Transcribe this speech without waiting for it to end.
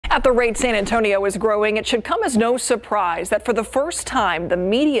At the rate San Antonio is growing, it should come as no surprise that for the first time, the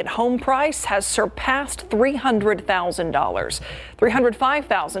median home price has surpassed $300,000.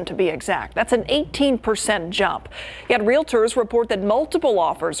 $305,000 to be exact. That's an 18% jump. Yet realtors report that multiple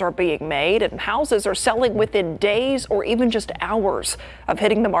offers are being made and houses are selling within days or even just hours of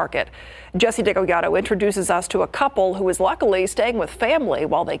hitting the market. Jesse Degollado introduces us to a couple who is luckily staying with family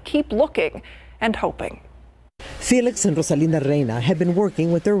while they keep looking and hoping. Felix and Rosalinda Reyna had been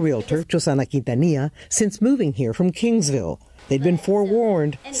working with their realtor, Josana Quintanilla, since moving here from Kingsville. They'd been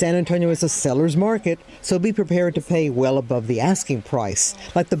forewarned San Antonio is a seller's market, so be prepared to pay well above the asking price,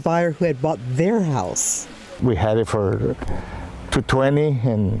 like the buyer who had bought their house. We had it for $220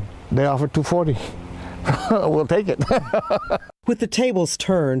 and they offered $240. We'll take it. With the tables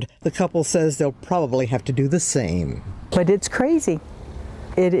turned, the couple says they'll probably have to do the same. But it's crazy.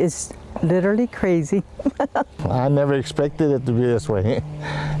 It is literally crazy. I never expected it to be this way.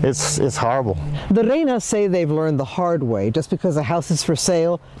 It's horrible. The Reynas say they've learned the hard way. Just because a house is for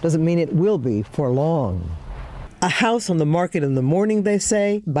sale doesn't mean it will be for long. A house on the market in the morning, they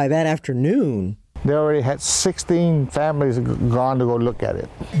say, by that afternoon. They already had 16 families gone to go look at it.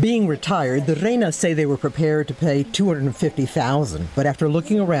 Being retired, the Reynas say they were prepared to pay $250,000, but after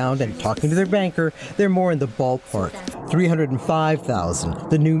looking around and talking to their banker, they're more in the ballpark. $305,000,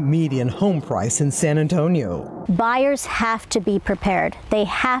 the new median home price in San Antonio. Buyers have to be prepared. They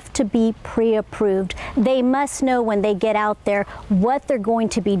have to be pre-approved. They must know when they get out there what they're going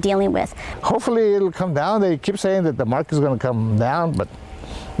to be dealing with. Hopefully it'll come down. They keep saying that the market's going to come down, but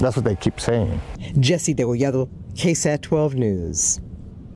that's what they keep saying. Jesse Degollado, KSAT 12 News.